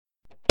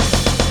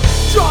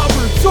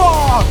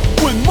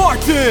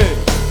Martin!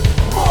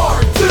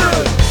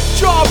 Martin!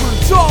 Jobber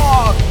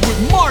Talk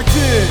with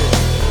Martin!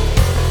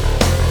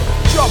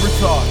 Jobber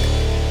Talk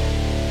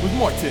with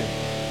Martin.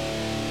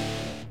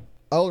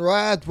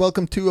 Alright,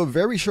 welcome to a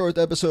very short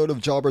episode of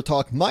Jobber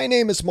Talk. My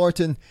name is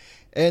Martin,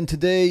 and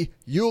today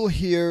you'll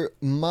hear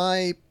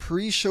my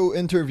pre-show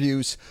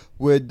interviews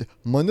with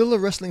Manila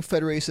Wrestling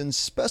Federation's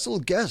special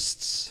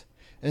guests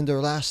in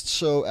their last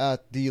show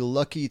at the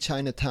Lucky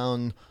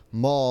Chinatown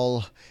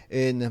Mall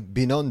in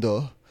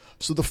Binondo.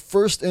 So the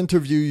first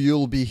interview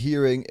you'll be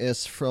hearing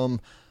is from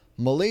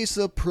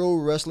Malaysia Pro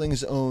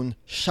Wrestling's own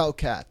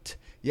Shaukat.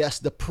 Yes,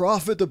 the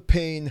Prophet of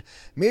Pain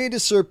made a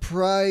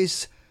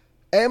surprise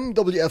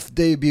MWF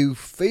debut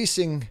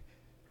facing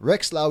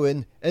Rex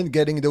Lawin and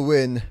getting the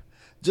win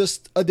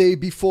just a day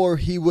before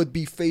he would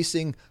be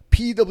facing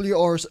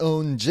PWR's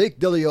own Jake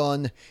De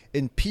Leon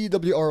in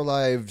PWR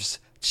Live's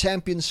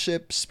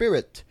Championship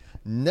Spirit.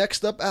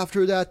 Next up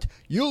after that,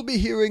 you'll be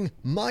hearing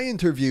my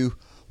interview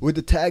with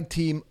the tag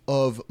team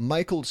of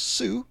Michael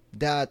Su,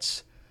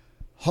 that's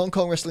Hong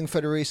Kong Wrestling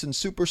Federation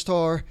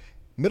superstar,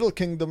 Middle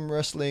Kingdom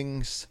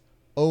Wrestling's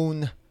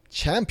own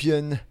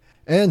champion,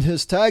 and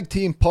his tag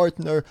team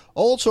partner,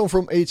 also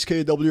from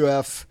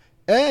HKWF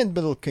and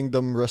Middle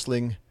Kingdom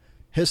Wrestling.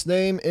 His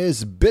name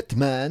is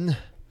Bitman.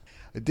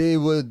 They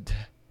would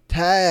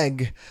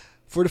tag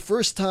for the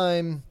first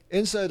time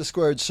inside the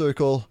squared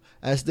circle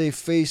as they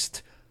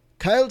faced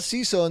Kyle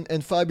Season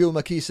and Fabio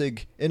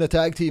Makisig in a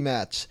tag team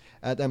match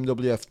at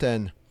MWF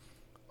 10.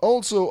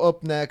 Also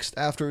up next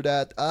after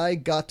that, I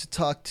got to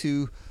talk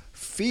to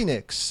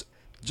Phoenix.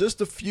 Just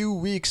a few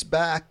weeks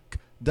back,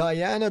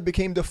 Diana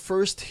became the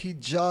first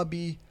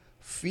hijabi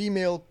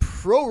female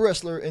pro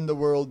wrestler in the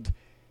world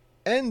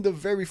and the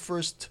very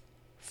first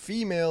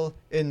female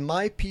in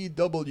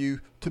MyPW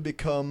to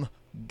become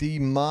the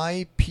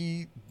MyPW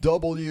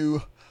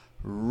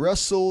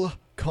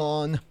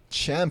WrestleCon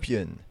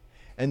champion.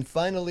 And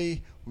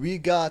finally, we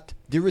got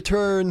the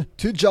return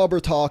to Jobber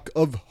Talk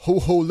of Ho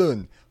Ho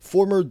Lun,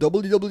 former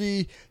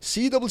WWE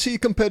CWC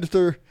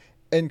competitor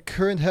and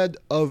current head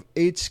of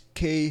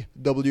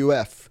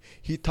HKWF.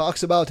 He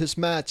talks about his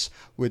match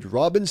with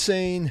Robin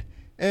Sane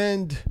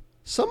and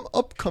some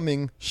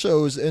upcoming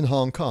shows in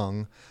Hong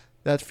Kong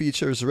that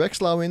features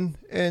Rex Lawin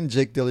and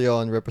Jake De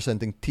Leon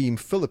representing Team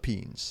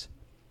Philippines.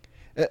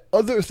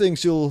 Other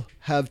things you'll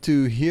have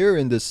to hear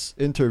in this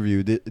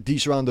interview,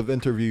 these round of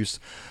interviews,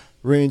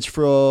 range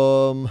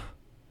from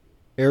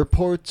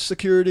airport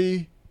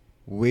security,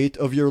 weight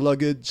of your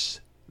luggage,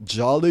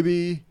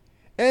 Jollibee,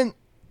 and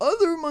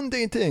other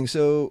mundane things.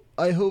 So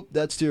I hope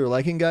that's to your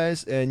liking,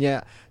 guys. And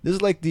yeah, this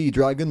is like the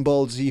Dragon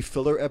Ball Z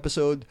filler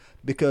episode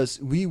because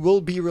we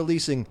will be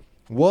releasing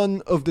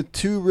one of the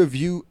 2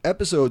 review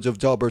episodes of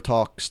Jobber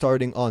Talk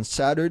starting on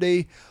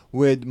Saturday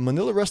with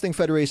Manila Wrestling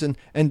Federation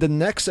and the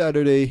next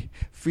Saturday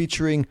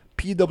featuring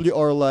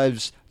PWR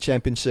Live's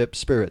Championship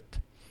Spirit.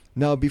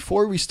 Now,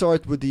 before we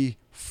start with the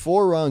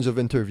 4 rounds of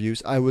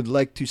interviews, I would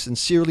like to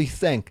sincerely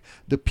thank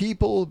the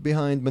people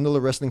behind Manila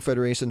Wrestling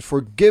Federation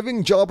for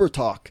giving Jobber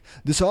Talk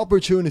this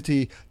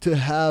opportunity to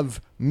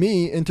have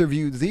me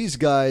interview these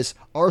guys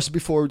hours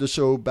before the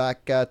show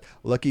back at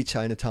Lucky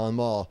Chinatown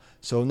Mall.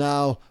 So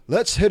now,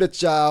 let's hit it,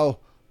 Zhao.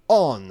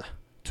 On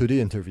to the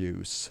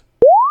interviews.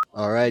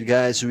 Alright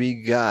guys, we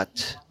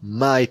got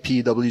my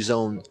PW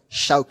Zone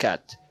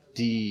Shaukat,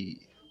 the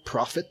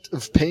Prophet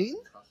of Pain.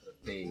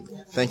 Hey,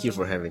 thank you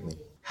for having me.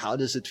 How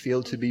does it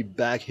feel to be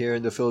back here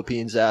in the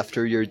Philippines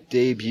after your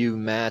debut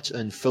match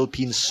on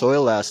Philippine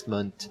soil last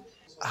month?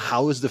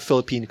 How was the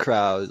Philippine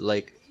crowd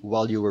like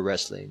while you were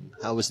wrestling?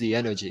 How was the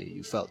energy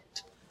you felt?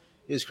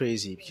 It was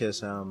crazy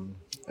because,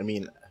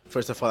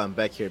 first of all, I'm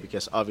back here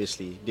because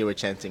obviously they were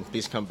chanting,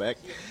 "Please come back."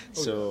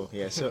 So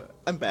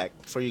I'm back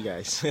for you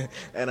guys,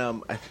 and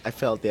I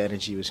felt the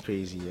energy was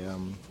crazy.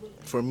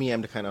 For me,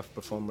 I'm the kind of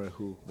performer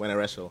who, when I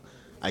wrestle,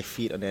 I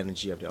feed on the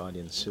energy of the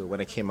audience. So when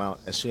I came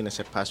out, as soon as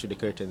I passed through the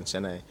curtains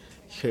and I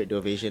heard the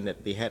ovation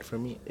that they had for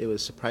me, it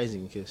was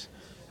surprising because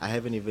I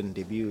haven't even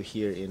debuted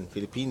here in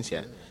Philippines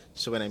yet.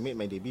 So when I made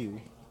my debut,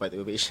 but the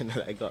ovation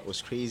that I got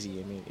was crazy.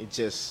 I mean, it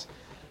just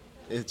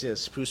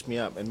spruced me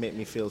up and made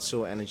me feel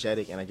so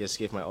energetic, and I just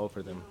gave my all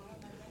for them.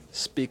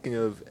 Speaking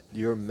of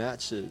your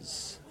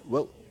matches,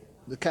 well,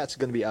 the cat's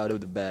gonna be out of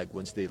the bag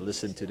once they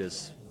listen to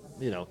this,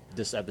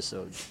 this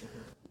episode.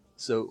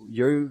 So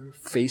you're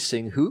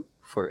facing who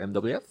for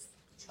MWF?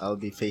 I'll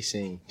be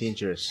facing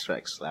Dangerous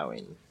Rex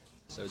Lawin.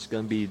 So it's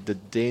gonna be the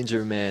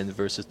Danger Man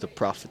versus the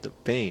Prophet of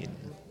Pain.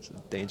 So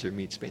Danger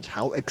meets Pain.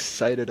 How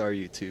excited are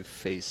you to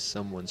face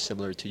someone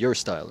similar to your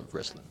style of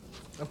wrestling?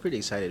 I'm pretty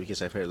excited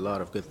because I've heard a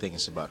lot of good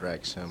things about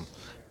Rex,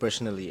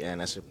 personally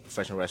and as a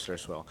professional wrestler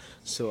as well.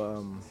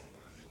 So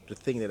the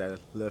thing that I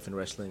love in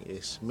wrestling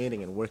is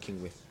meeting and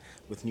working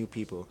with new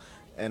people.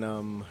 And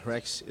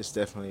Rex is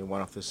definitely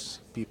one of those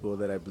people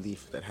that I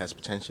believe that has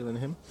potential in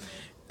him.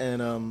 And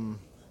I'm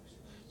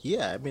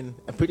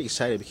pretty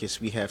excited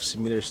because we have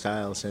similar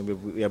styles, and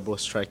we are both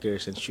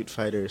strikers and shoot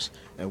fighters,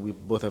 and we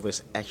both of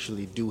us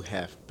actually do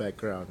have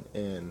background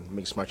in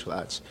mixed martial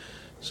arts.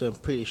 So I'm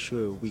pretty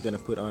sure we're gonna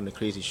put on a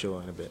crazy show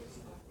in a bit.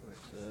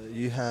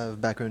 you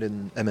have background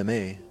in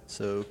MMA,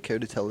 so care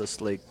to tell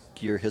us like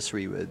your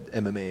history with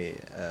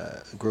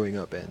MMA growing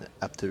up and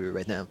up to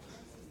right now?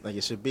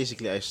 Like so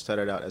basically, I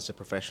started out as a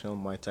professional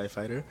Muay Thai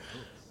fighter.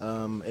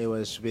 It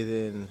was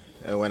within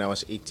when I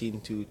was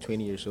 18 to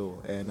 20 years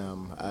old, and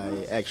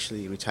I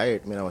actually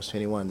retired when I was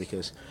 21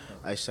 because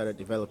I started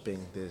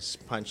developing this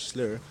punch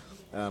slur.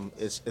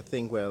 It's a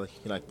thing where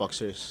like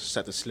boxers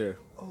start to slur,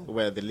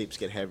 where the lips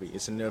get heavy.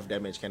 It's a nerve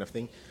damage kind of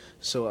thing.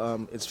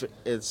 So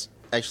it's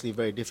actually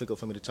very difficult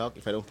for me to talk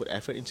if I don't put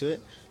effort into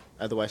it.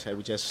 Otherwise, I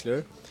would just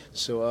slur.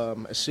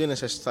 So as soon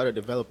as I started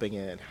developing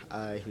it,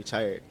 I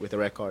retired with a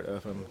record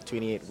of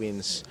 28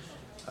 wins,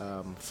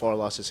 4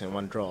 losses, and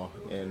 1 draw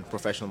in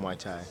professional Muay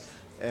Thai.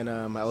 And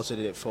I also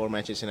did 4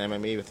 matches in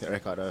MMA with a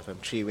record of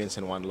 3 wins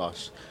and 1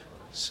 loss.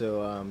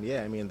 So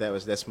yeah, I mean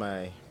that's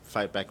my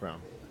fight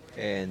background.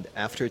 And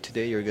after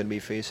today, you're going to be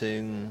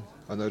facing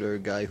another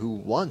guy who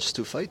wants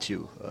to fight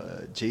you,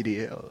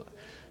 JDL.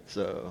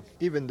 So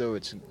even though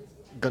it's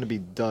going to be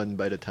done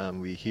by the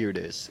time we hear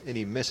this,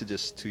 any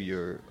messages to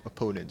your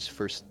opponents,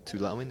 first to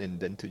Lawin and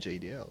then to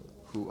JDL,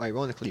 who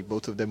ironically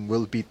both of them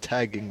will be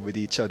tagging with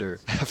each other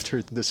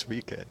after this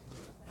weekend?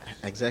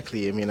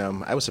 Exactly. I mean,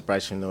 I was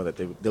surprised to know that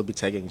they'll be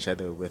tagging each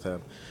other with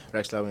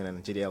Rex Lawin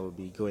and JDL will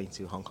be going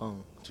to Hong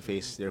Kong to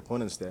face their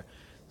opponents there.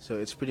 So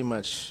it's pretty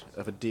much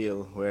of a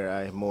deal where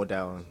I mow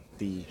down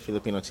the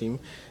Filipino team.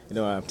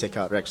 Take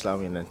out Rex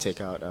Lawin and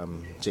take out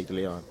Jake De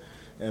Leon.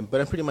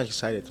 But I'm pretty much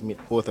excited to meet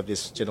both of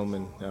these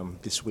gentlemen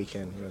this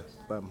weekend.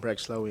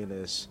 Rex Lawin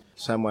is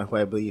someone who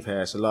I believe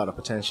has a lot of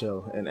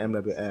potential in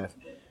MWF.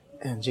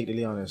 And Jake De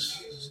Leon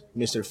is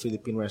Mr.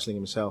 Philippine Wrestling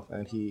himself,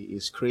 and he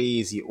is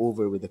crazy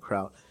over with the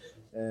crowd.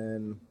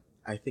 And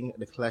I think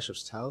the clash of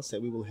styles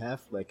that we will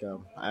have, like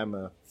I'm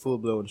a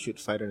full-blown shoot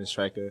fighter and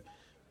striker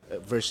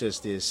versus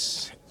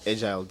this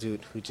agile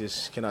dude who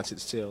just cannot sit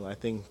still. I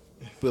think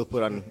we'll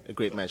put on a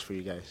great match for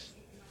you guys.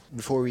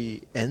 Before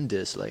we end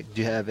this, like,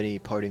 do you have any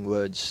parting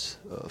words,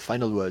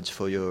 final words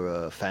for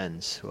your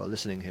fans who are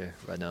listening here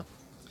right now?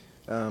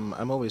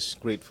 I'm always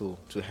grateful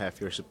to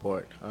have your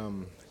support.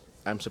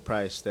 I'm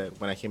surprised that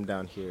when I came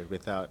down here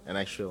without an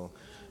actual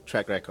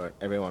track record,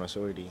 everyone was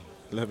already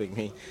loving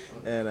me.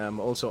 And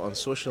also on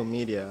social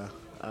media,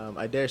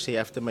 I dare say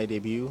after my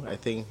debut, I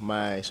think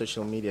my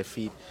social media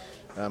feed,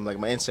 like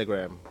my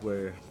Instagram,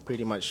 were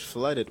pretty much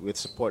flooded with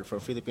support from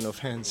Filipino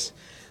fans.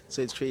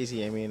 So it's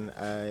crazy. I mean,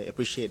 I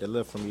appreciate the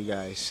love from you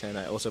guys, and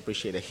I also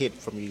appreciate the hate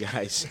from you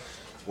guys.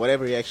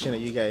 Whatever reaction that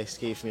you guys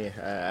gave me,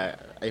 I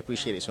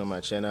appreciate it so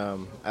much. And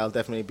I'll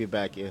definitely be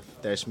back if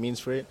there's means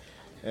for it.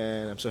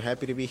 And I'm so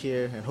happy to be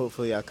here, and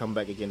hopefully I'll come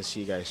back again to see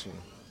you guys soon.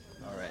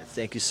 All right.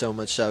 Thank you so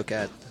much,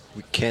 Shaukat.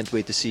 We can't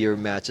wait to see your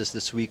matches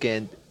this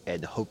weekend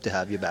and hope to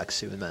have you back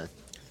soon, man.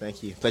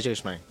 Thank you. Pleasure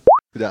is mine.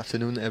 Good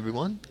afternoon,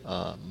 everyone.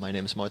 My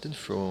name is Martin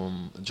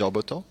from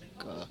Jobber Talk.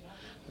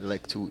 I'd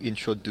like to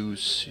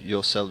introduce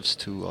yourselves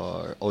to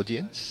our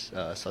audience,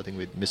 starting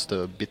with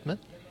Mr. Bitman.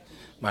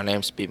 My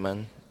name's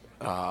Bitman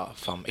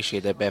from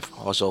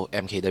HKWF, also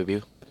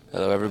MKW.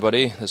 Hello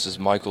everybody, this is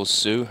Michael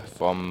Su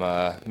from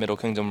Middle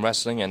Kingdom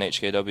Wrestling and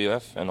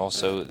HKWF, and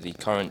also the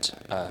current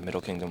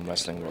Middle Kingdom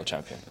Wrestling World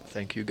Champion.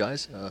 Thank you,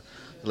 guys. I'd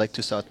like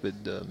to start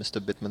with Mr.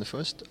 Bitman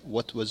first.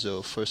 What was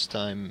your first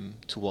time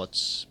to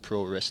watch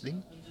pro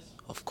wrestling?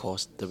 Of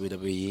course,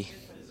 WWE.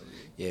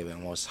 Yeah,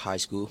 when I was high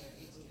school.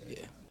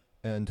 Yeah.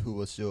 And who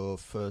was your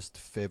first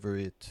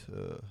favorite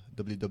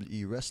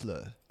WWE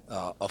wrestler?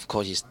 Of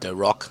course, it's The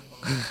Rock.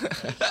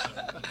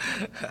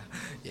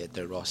 Yeah,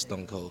 The Rock,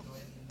 Stone Cold.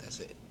 That's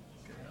it.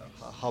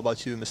 How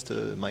about you,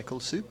 Mr. Michael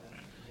Su?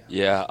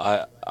 Yeah,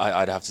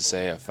 I'd have to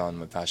say I found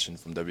my passion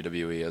from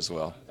WWE as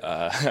well.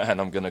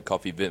 And I'm going to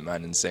copy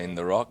Bitman in saying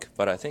The Rock,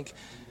 but I think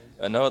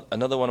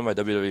another one of my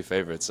WWE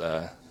favorites,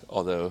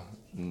 although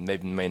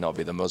may not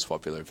be the most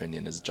popular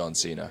opinion, is John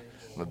Cena.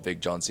 I'm a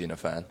big John Cena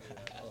fan.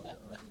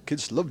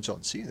 Kids love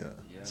John Cena,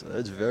 so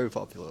it's very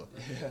popular.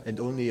 And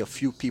only a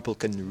few people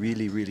can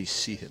really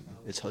see him.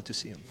 It's hard to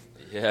see him.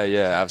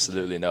 Yeah,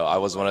 absolutely. No, I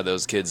was one of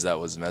those kids that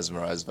was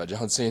mesmerized by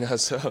John Cena,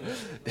 so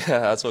yeah,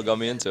 that's what got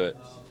me into it.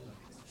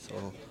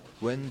 So,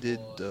 when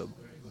did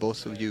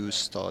both of you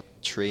start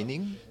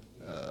training?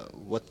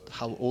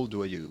 How old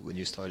were you when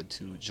you started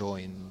to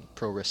join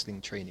pro wrestling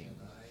training?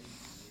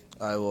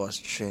 I was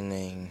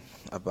training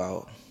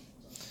about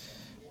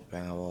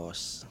when I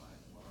was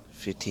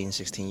 15,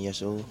 16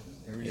 years old.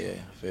 Yeah,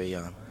 very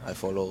young. I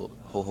followed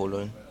Ho Ho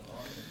Lun,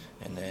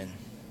 and then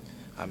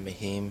I met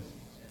him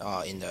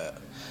in the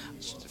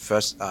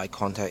first. I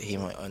contact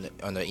him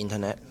on the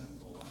internet,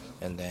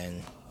 and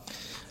then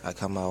I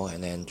come out,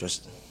 and then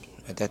just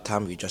at that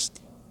time we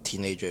just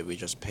teenager. We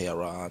just play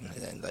around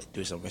and then like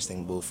do some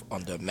wrestling move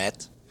on the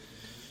mat.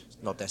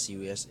 Not that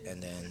serious,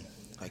 and then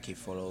I keep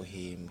follow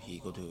him. He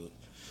go to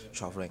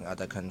traveling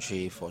other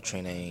country for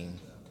training,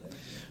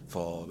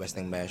 for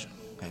wrestling match,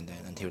 and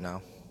then until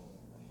now.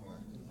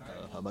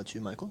 How about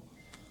you, Michael?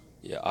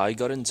 Yeah, I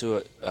got into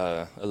it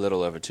a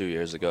little over 2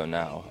 years ago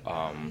now.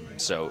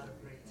 So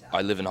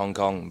I live in Hong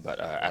Kong, but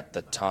at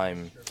the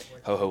time,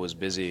 Ho Ho was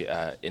busy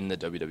in the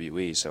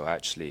WWE, so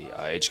actually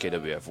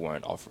HKWF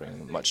weren't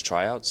offering much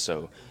tryouts.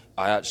 So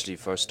I actually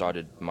first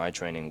started my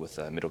training with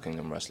Middle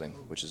Kingdom Wrestling,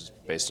 which is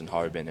based in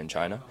Harbin in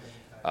China.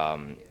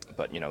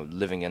 But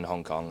living in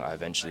Hong Kong, I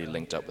eventually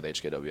linked up with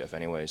HKWF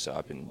anyway. So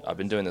I've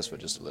been doing this for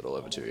just a little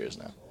over 2 years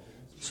now.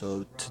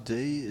 So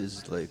today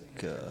is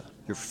like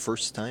your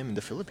first time in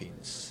the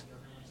Philippines,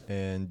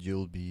 and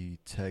you'll be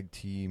tag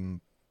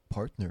team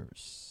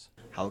partners.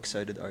 How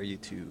excited are you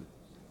to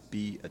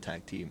be a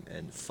tag team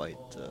and fight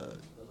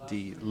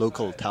the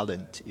local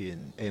talent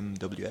in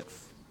MWF?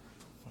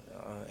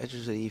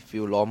 Actually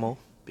feel normal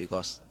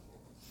because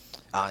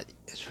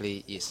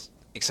actually it's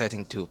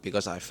exciting too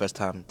because I first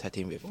time tag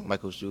team with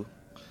Michael Su.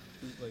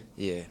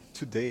 Yeah.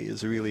 Today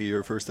is really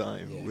your first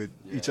time Yeah. with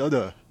each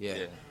other.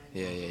 Yeah.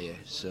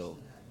 So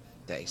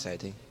that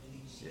exciting.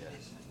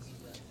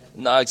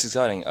 No, it's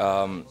exciting.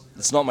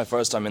 It's not my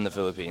first time in the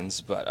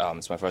Philippines, but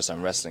it's my first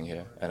time wrestling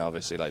here. And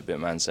obviously, like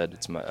Bitman said,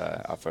 it's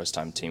our first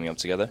time teaming up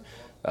together.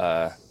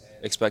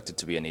 Expect it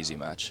to be an easy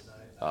match.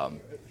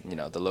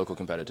 The local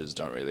competitors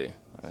don't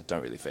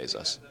really faze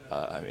us.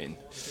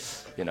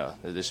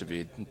 This should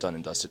be done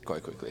and dusted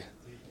quite quickly.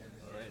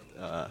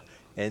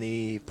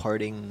 Any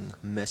parting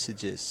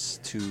messages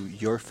to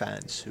your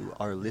fans who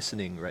are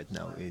listening right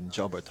now in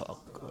Jobber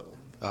Talk?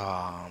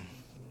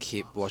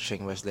 Keep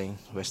watching wrestling.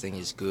 Wrestling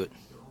is good,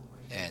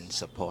 and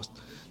support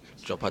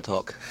Jobber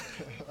Talk.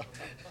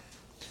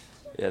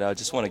 Yeah, I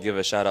just want to give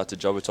a shout out to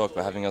Jobber Talk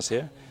for having us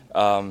here.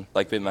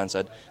 Like Bitman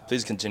said,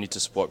 please continue to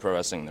support pro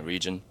wrestling in the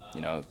region.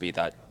 Be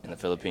that in the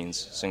Philippines,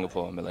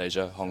 Singapore,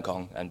 Malaysia, Hong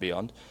Kong, and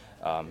beyond.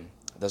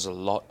 There's a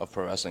lot of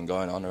pro wrestling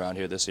going on around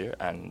here this year,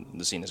 and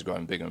the scene is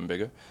growing bigger and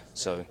bigger.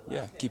 So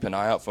yeah, keep an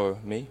eye out for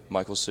me,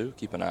 Michael Su.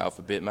 Keep an eye out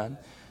for Bitman,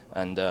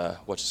 and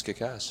watch us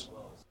kick ass.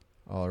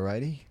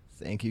 Alrighty,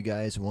 thank you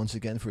guys once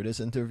again for this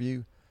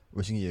interview.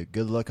 Wishing you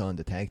good luck on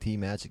the tag team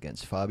match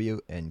against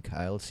Fabio and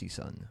Kyle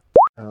Season.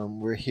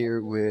 We're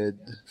here with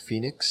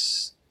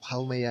Phoenix.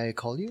 How may I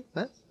call you,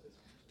 Matt?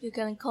 You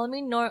can call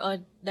me Nor or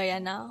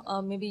Diana,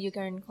 or maybe you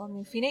can call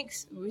me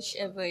Phoenix,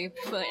 whichever you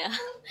prefer. Yeah,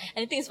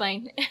 anything is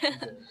fine.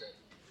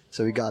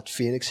 So we got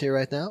Phoenix here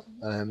right now.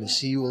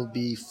 She will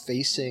be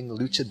facing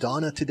Lucha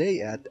Donna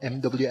today at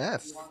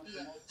MWF.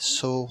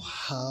 So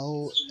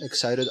how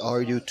excited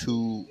are you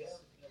to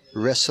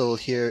wrestle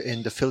here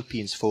in the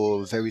Philippines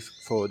for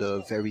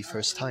the very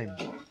first time?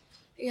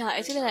 Yeah,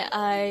 actually,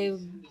 I've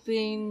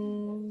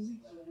been.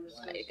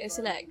 I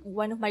say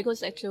one of my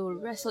goals is to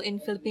wrestle in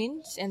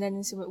Philippines, and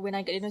then when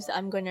I get news that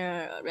I'm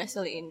gonna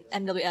wrestle in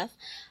MWF,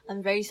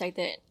 I'm very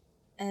excited.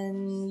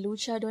 And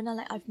Lucha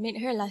Donna, I've met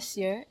her last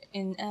year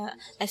in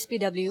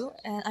SPW,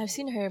 and I've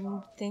seen her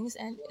things,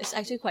 and it's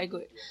actually quite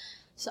good.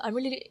 So I'm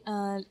really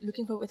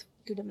looking forward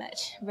to the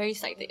match. Very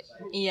excited.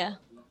 Yeah.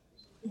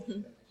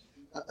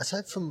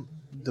 Aside from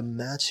the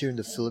match here in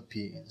the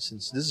Philippines,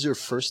 since this is your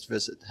first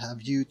visit,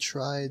 have you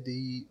tried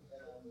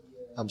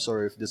I'm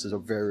sorry if this is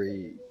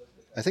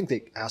I think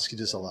they ask you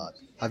this a lot.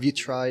 Have you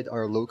tried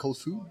our local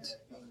food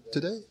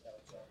today?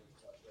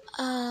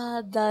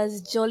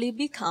 Does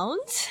Jollibee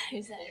count?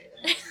 Is that?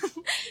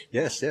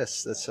 Yes.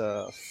 That's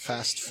a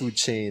fast food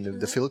chain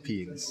of the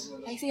Philippines.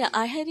 Actually,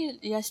 I had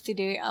it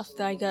yesterday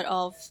after I got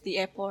off the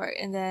airport,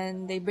 and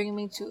then they bring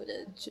me to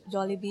the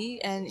Jollibee,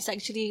 and it's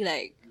actually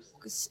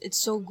it's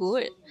so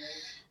good.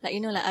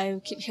 I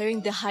keep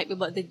hearing the hype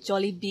about the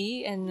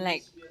Jollibee, and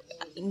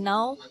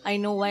now I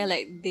know why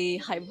they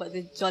hype about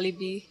the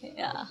Jollibee.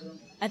 Yeah,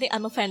 I think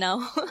I'm a fan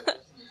now.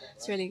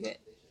 It's really good.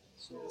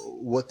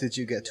 What did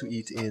you get to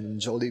eat in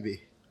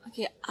Jollibee?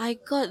 Okay, I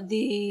got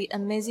the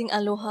amazing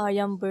Aloha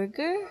Yum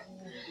Burger,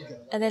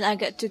 and then I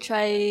got to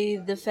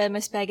try the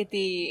famous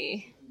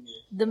spaghetti,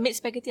 the meat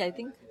spaghetti, I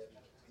think.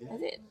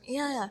 That's it.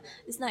 Yeah,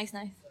 it's nice.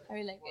 I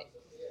really like it.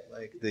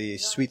 Like the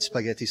sweet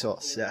spaghetti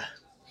sauce, yeah.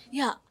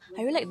 Yeah,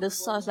 I really like the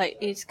sauce.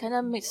 It's kind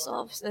of mix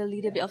of a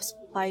little bit of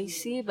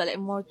spicy, but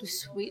more to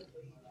sweet.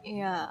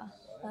 Yeah.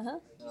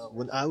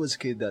 When I was a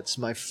kid, that's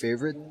my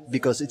favorite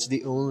because it's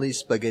the only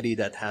spaghetti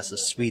that has a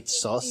sweet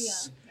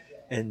sauce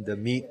and the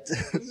meat.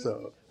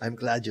 So I'm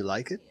glad you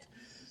like it.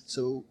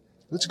 So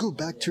let's go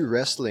back to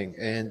wrestling.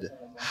 And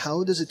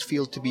how does it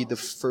feel to be the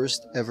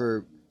first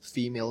ever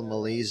female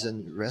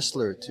Malaysian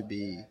wrestler to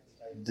be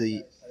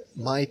the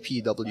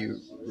MyPW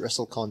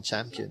WrestleCon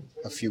champion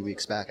a few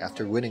weeks back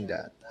after winning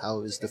that?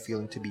 How is the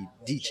feeling to be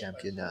the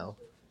champion now?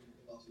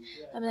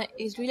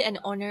 It's really an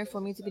honor for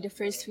me to be the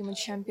first female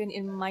champion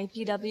in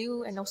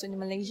MyPW and also in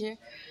Malaysia.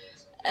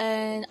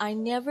 And I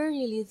never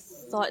really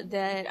thought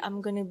that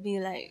I'm gonna be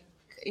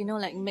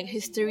make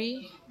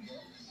history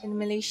in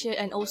Malaysia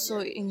and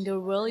also in the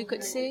world, you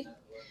could say.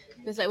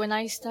 Because when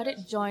I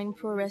started join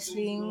pro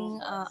wrestling,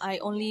 I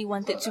only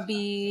wanted to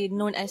be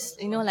known as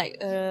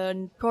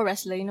a pro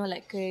wrestler,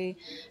 like a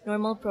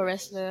normal pro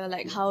wrestler,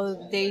 like how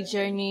they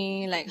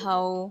journey, like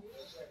how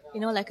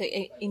like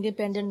a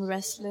independent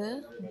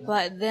wrestler.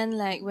 But then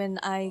when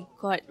I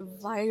got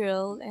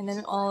viral, and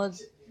then all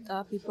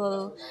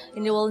people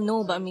in the world know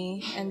about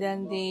me, and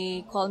then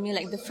they call me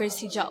the first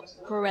hijab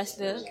pro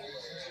wrestler.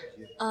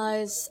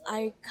 I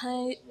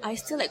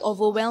still like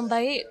overwhelmed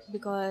by it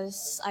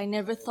because I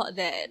never thought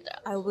that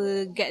I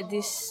will get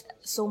this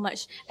so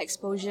much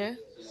exposure.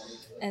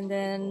 And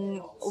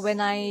then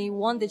when I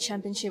won the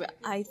championship,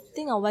 I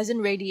think I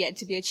wasn't ready yet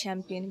to be a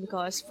champion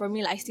because for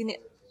me, like, I still need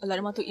a lot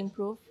more to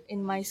improve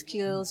in my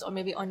skills or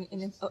maybe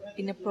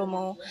in a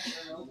promo.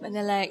 But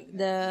then like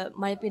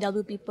my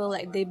PW people,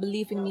 like they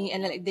believe in me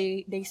and like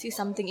they see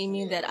something in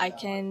me that I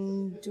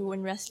can do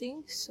in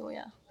wrestling. So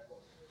yeah.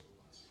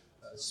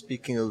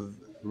 Speaking of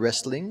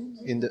wrestling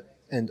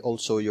and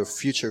also your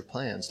future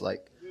plans,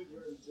 like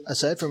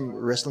aside from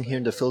wrestling here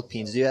in the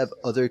Philippines, do you have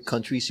other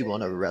countries you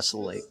want to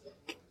wrestle, like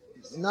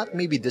not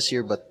maybe this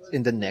year but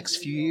in the next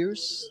few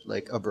years,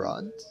 like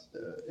abroad,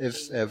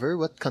 if ever?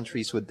 What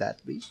countries would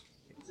that be?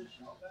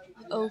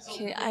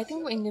 Okay, I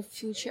think in the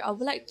future I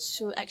would like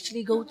to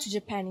actually go to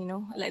Japan.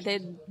 Like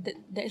that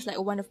is like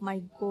one of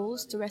my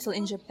goals to wrestle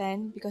in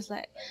Japan because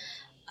like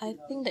I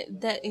think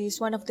that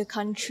is one of the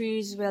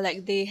countries where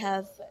like they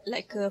have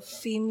like a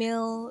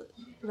female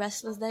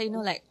wrestlers there.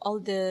 Like all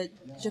the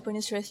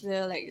Japanese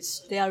wrestlers, like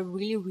they are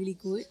really really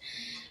good.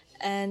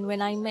 And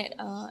when I met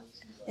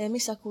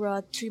Emi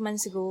Sakura 3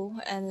 months ago,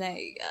 and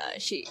like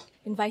she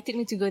invited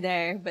me to go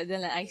there, but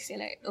then like I said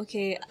like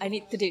okay, I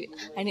need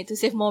to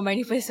save more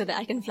money first so that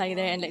I can fly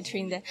there and like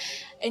train there.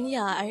 And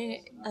yeah,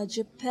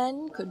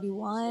 Japan could be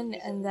one,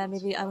 and then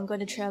maybe I'm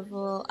gonna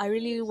travel. I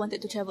really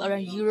wanted to travel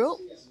around Europe.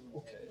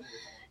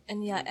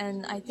 And yeah,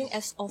 and I think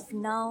as of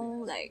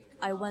now, like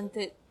I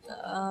wanted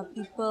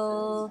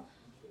people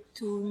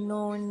to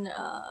know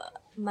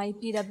my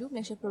PW,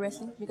 Malaysia Pro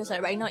Wrestling, because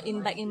like right now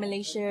back in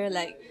Malaysia,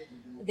 like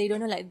they don't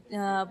know like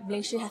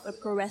Malaysia have a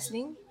pro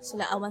wrestling. So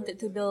like I wanted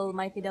to build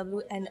my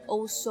PW and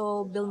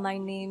also build my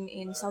name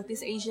in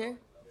Southeast Asia,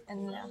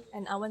 and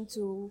I want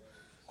to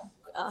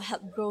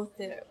help grow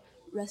the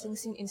wrestling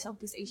scene in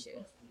Southeast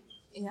Asia.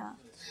 Yeah,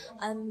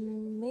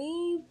 and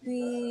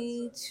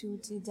maybe to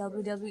the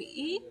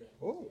WWE.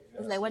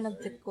 It's like one of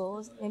the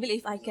goals. Maybe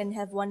if I can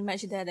have one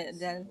match there,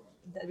 that'd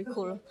be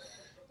cool.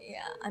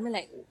 Yeah, I mean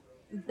like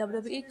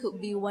WWE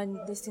could be one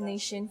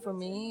destination for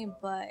me,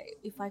 but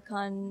if I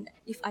can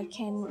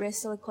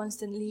wrestle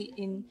constantly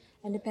in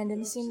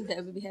independent scene,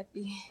 that would be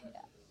happy.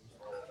 Yeah.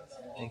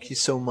 Thank you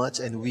so much,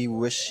 and we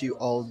wish you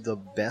all the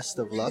best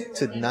of luck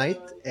tonight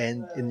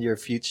and in your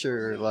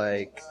future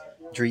like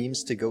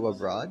dreams to go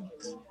abroad.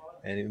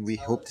 And we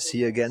hope to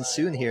see you again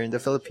soon here in the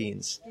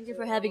Philippines. Thank you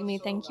for having me.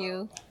 Thank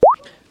you.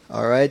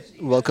 All right,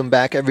 welcome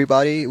back,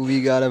 everybody.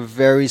 We got a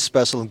very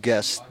special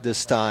guest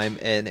this time,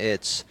 and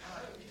it's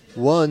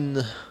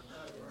one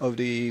of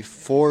the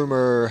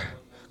former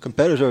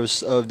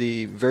competitors of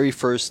the very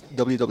first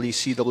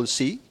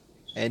WWCWC,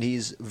 and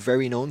he's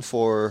very known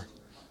for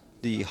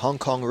the Hong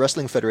Kong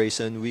Wrestling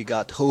Federation. We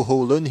got Ho Ho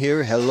Lun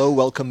here. Hello,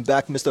 welcome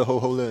back, Mr. Ho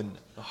Ho Lun.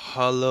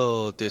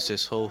 Hello, this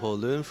is Ho Ho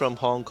Lun from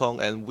Hong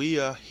Kong, and we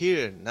are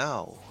here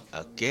now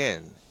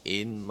again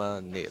in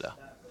Manila.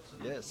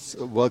 Yes,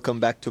 welcome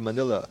back to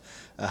Manila.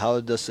 How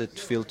does it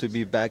feel to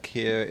be back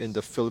here in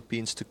the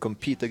Philippines to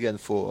compete again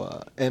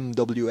for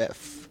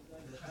MWF?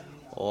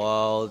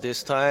 Well,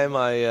 this time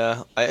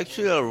I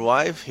actually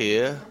arrived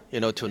here.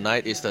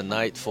 Tonight is the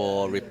night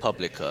for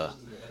Republica.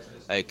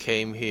 I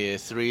came here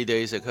 3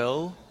 days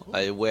ago.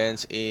 I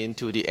went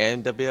into the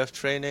MWF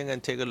training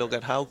and take a look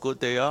at how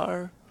good they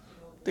are.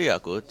 They are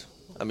good.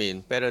 I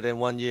mean, better than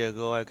 1 year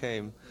ago I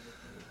came.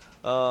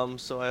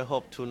 So I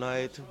hope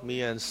tonight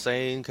me and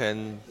Saint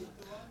can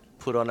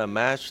put on a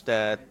match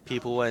that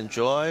people will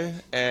enjoy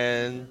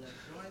and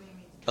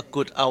a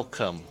good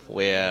outcome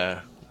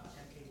where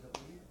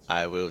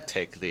I will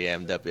take the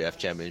MWF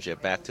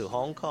Championship back to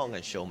Hong Kong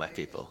and show my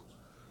people.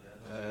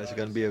 It's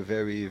going to be a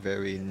very,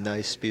 very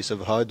nice piece of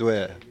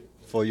hardware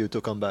for you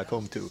to come back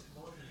home to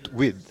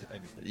with.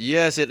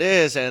 Yes, it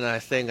is, and I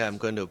think I'm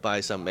going to buy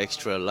some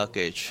extra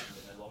luggage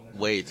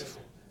weight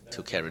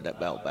to carry that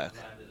belt back.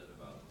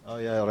 Oh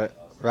yeah,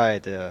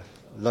 right.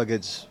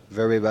 Luggage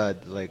very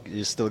bad. Like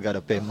you still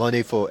gotta pay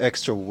money for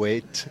extra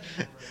weight.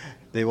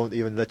 They won't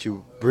even let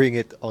you bring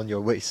it on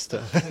your waist.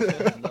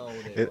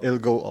 It'll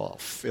go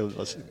off.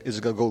 It's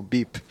gonna go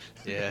beep.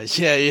 Yeah.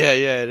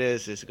 It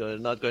is. It's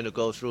not going to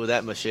go through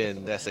that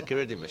machine, that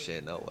security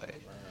machine. No way.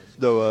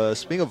 Though,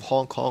 speaking of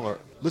Hong Kong,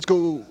 let's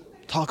go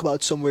talk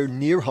about somewhere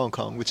near Hong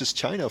Kong, which is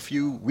China. A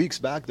few weeks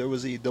back, there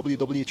was a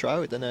WWE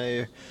tryout, and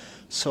I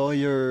saw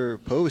your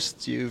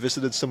post. You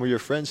visited some of your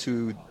friends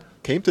who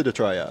came to the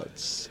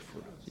tryouts.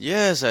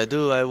 Yes, I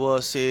do. I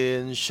was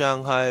in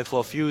Shanghai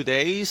for a few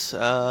days.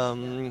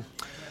 I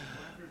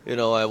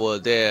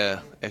was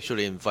there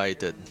actually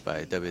invited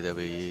by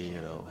WWE.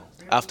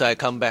 After I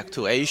come back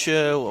to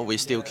Asia, we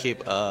still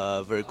keep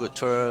very good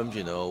terms.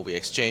 We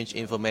exchange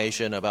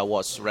information about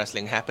what's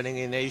wrestling happening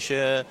in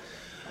Asia.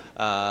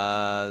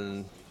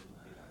 And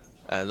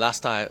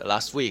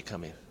last week,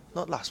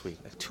 not last week,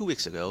 like 2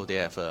 weeks ago, they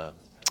have a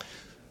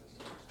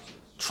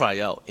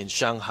tryout in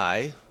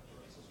Shanghai.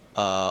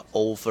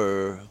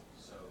 Over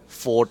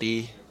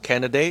 40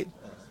 candidates.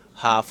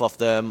 Half of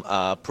them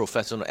are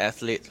professional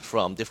athletes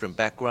from different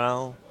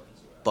backgrounds.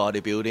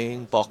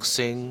 bodybuilding,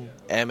 boxing,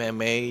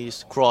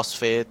 MMAs,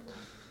 CrossFit,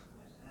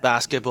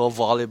 basketball,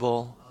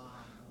 volleyball,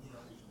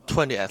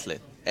 20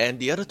 athletes. And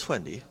the other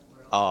 20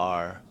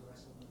 are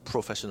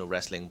professional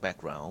wrestling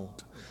background.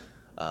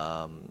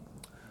 Um,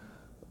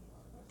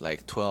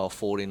 like 12,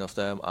 14 of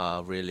them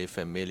are really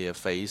familiar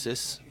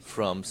faces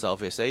from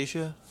Southeast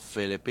Asia,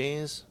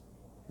 Philippines.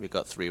 We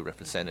got 3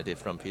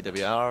 representatives from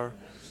PWR,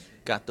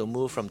 Gato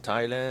Mu from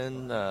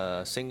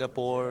Thailand,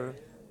 Singapore,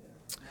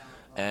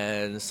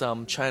 and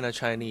some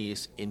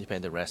Chinese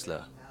independent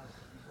wrestler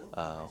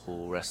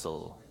who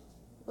wrestle.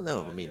 Well,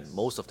 no, I mean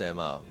most of them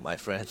are my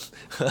friends.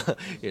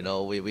 We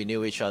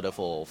knew each other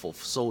for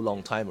so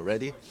long time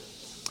already.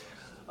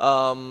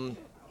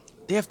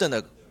 They have done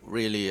a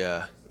really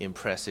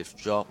impressive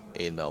job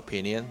in my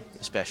opinion,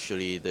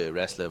 especially the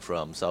wrestler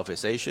from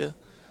Southeast Asia.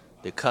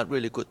 They cut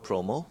really good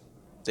promo.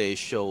 They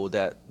show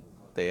that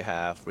they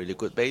have really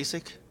good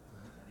basic.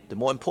 The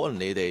more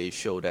importantly, they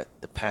show that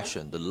the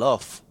passion, the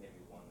love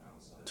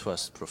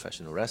towards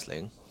professional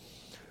wrestling.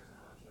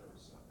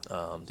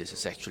 This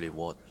is actually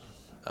what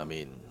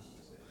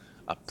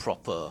a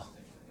proper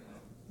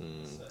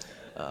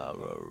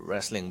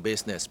wrestling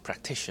business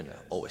practitioner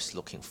always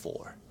looking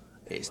for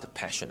is the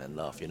passion and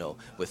love.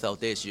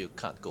 Without this, you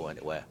can't go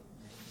anywhere.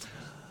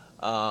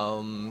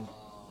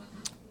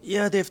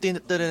 They've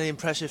done an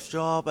impressive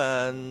job,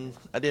 and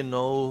I didn't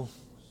know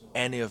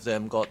any of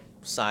them got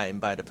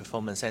signed by the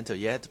Performance Center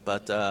yet,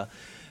 but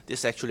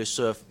this actually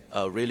served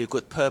a really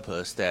good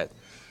purpose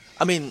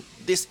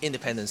this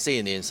independent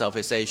scene in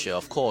Southeast Asia,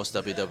 of course,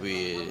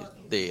 WWE,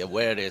 they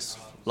aware this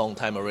long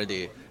time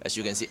already. As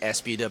you can see,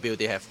 SPW,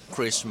 they have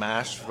Chris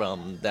Smash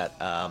from that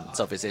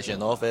Southeast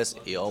Asian office.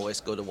 He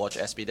always go to watch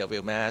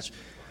SPW match.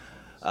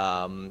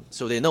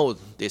 So they know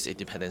this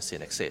independent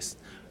scene exists.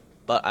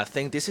 But I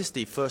think this is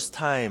the first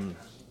time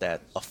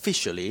that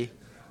officially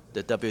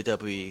the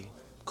WWE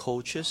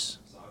coaches,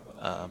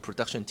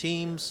 production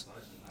teams,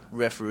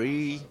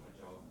 referee,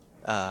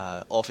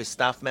 office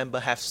staff member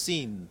have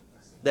seen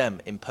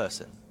them in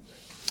person.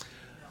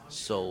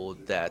 So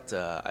that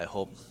I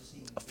hope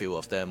a few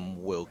of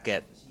them will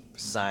get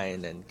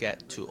signed and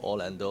get to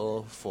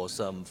Orlando for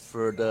some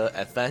further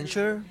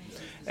adventure.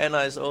 And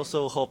I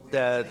also hope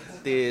that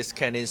this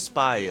can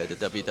inspire the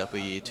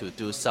WWE to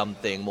do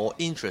something more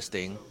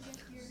interesting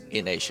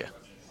in Asia.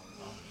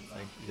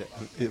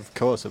 Yeah, of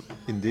course,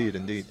 indeed.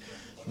 And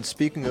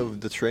speaking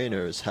of the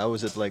trainers, how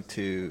is it like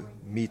to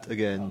meet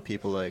again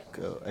people like,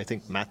 I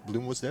think Matt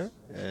Bloom was there,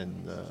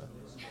 and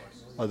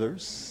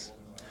others?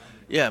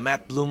 Yeah,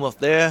 Matt Bloom was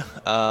there.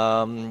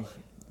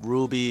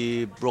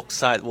 Ruby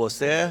Brookside was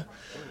there.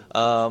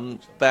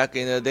 Back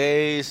in the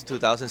days,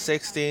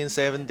 2016,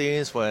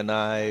 17, when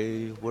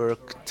I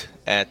worked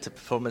at the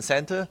Performance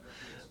Center,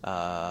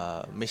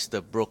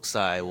 Mr.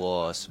 Brookside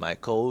was my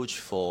coach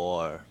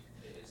for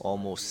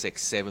almost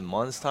 6-7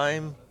 months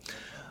time.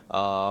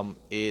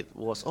 It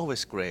was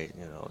always great,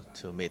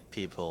 to meet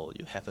people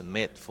you haven't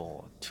met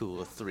for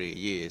 2 or 3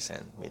 years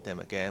and meet them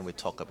again. We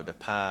talk about the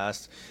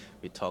past.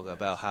 We talk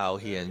about how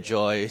he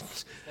enjoyed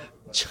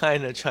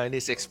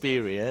Chinese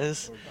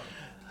experience.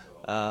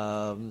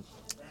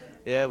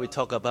 We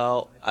talk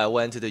about I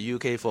went to the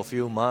UK for a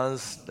few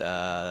months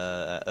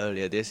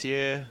earlier this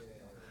year.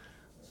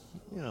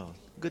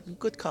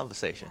 Good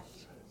conversation.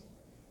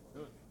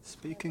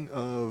 Speaking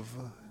of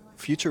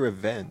future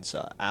events,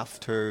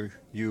 after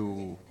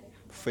you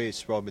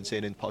face Robin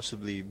Sane and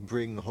possibly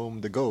bring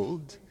home the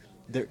gold,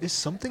 there is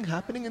something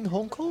happening in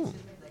Hong Kong.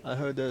 I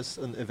heard there's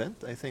an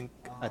event, I think,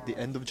 at the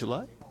end of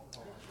July.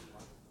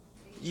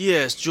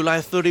 Yes,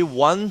 July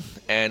 31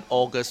 and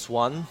August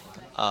 1.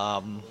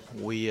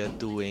 We are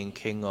doing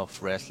King of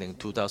Wrestling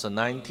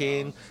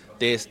 2019.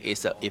 This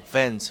is an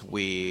event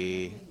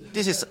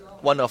this is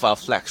one of our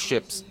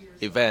flagships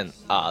event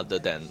other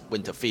than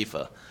Winter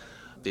Fever.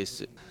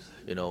 This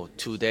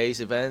 2 days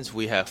events.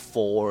 We have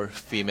 4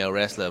 female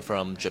wrestlers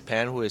from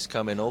Japan who is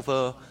coming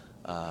over.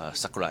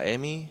 Sakura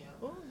Emi,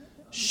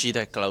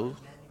 Shida Klau,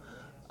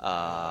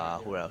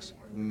 who else?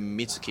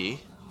 Mitsuki,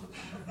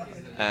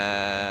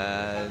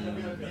 and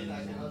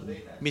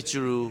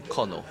Michiru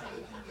Kono.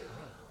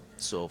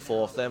 So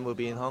 4 of them will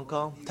be in Hong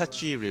Kong.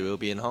 Tajiri will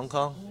be in Hong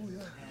Kong.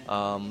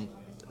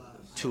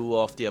 2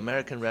 of the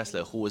American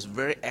wrestlers who was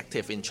very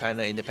active in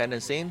China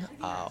independent scene,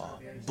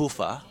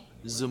 Bufa,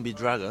 Zombie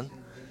Dragon,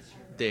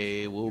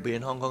 they will be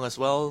in Hong Kong as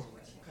well.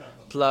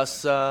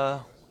 Plus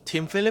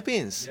Team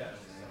Philippines,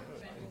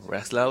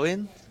 Rex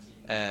Lawin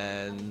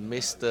and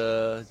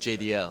Mr.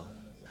 JDL.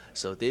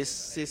 So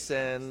this is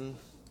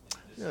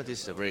this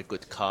is a very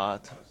good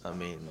card.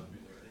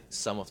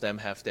 Some of them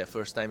have their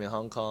first time in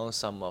Hong Kong.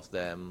 Some of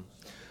them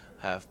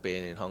have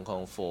been in Hong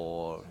Kong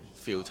for a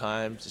few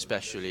times,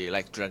 especially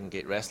like Dragon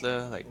Gate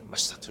wrestler, like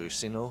Masato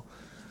Yoshino.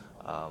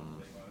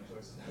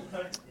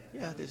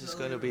 This is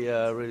going to be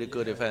a really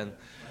good event.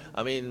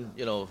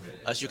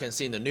 As you can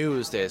see in the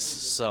news, there's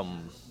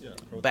some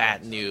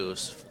bad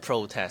news,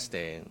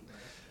 protesting,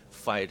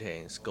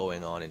 fightings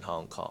going on in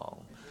Hong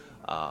Kong.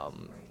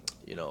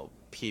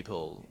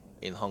 People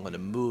in Hong Kong, the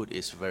mood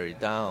is very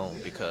down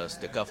because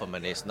the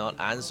government is not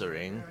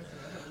answering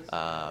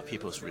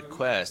people's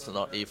requests,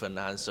 not even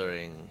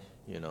answering,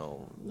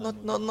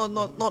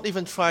 not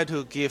even try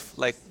to give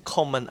like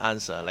common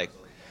answer, like,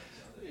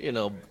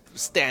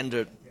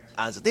 standard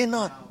answer. They're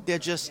not. They're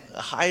just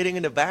hiding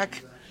in the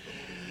back.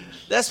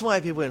 That's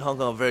why people in Hong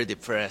Kong are very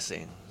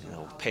depressing.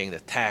 Paying the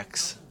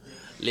tax,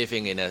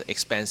 living in an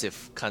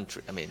expensive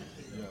country.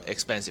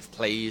 Expensive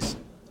place,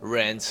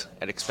 rent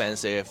and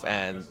expensive,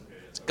 and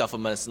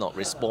government's not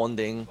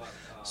responding,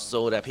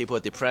 so that people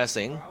are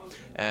depressing.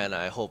 And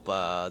I hope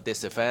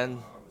this event,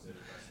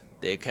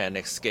 they can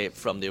escape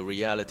from the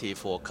reality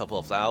for a couple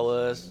of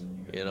hours,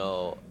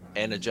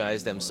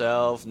 energize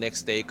themselves,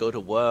 next day go to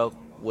work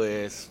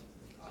with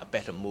a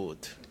better mood.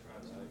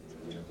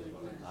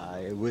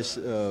 I wish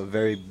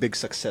very big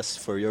success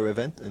for your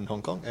event in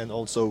Hong Kong, and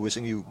also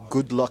wishing you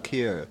good luck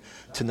here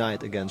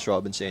tonight against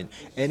Robin Shane.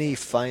 Any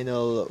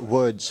final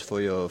words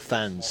for your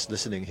fans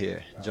listening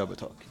here, Jobber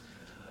Talk?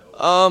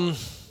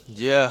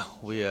 Yeah,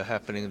 we are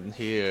happening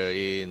here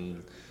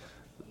in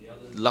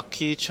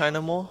Lucky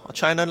China Mall,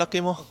 China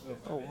Lucky Mall.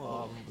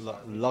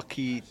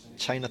 Lucky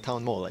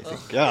Chinatown Mall, I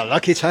think. Yeah,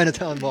 Lucky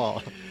Chinatown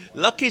Mall.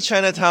 Lucky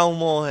Chinatown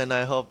Mall, and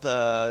I hope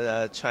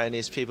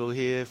Chinese people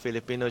here,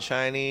 Filipino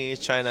Chinese,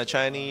 China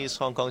Chinese,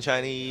 Hong Kong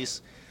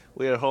Chinese,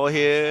 we are all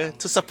here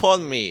to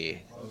support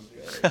me.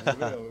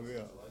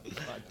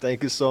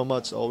 Thank you so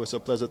much. Always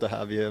a pleasure to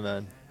have you here,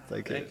 man.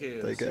 Thank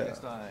you. Take care. Next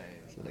time.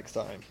 See you next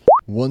time.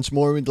 Once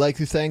more, we'd like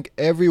to thank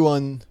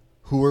everyone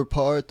who were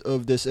part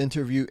of this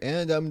interview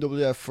and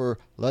MWF for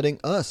letting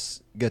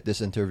us get this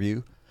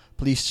interview.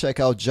 Please check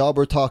out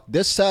Jobber Talk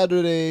this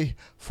Saturday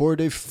for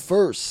the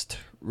first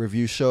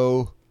review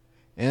show,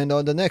 and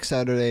on the next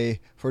Saturday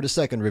for the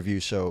second review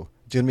show.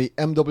 It's going to be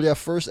MWF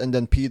first and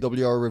then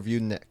PWR review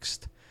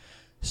next.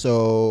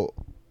 So,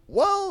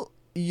 while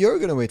you're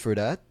going to wait for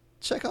that,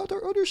 check out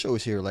our other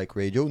shows here like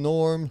Radio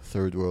Norm,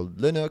 Third World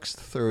Linux,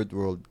 Third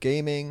World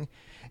Gaming.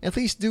 And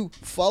please do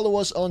follow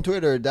us on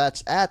Twitter.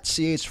 That's at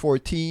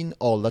CH14,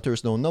 all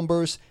letters, no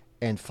numbers.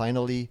 And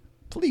finally,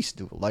 please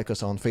do like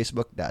us on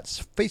Facebook.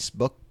 That's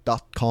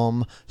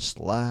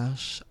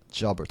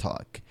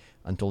facebook.com/JobberTalk.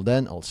 Until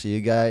then, I'll see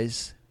you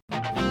guys.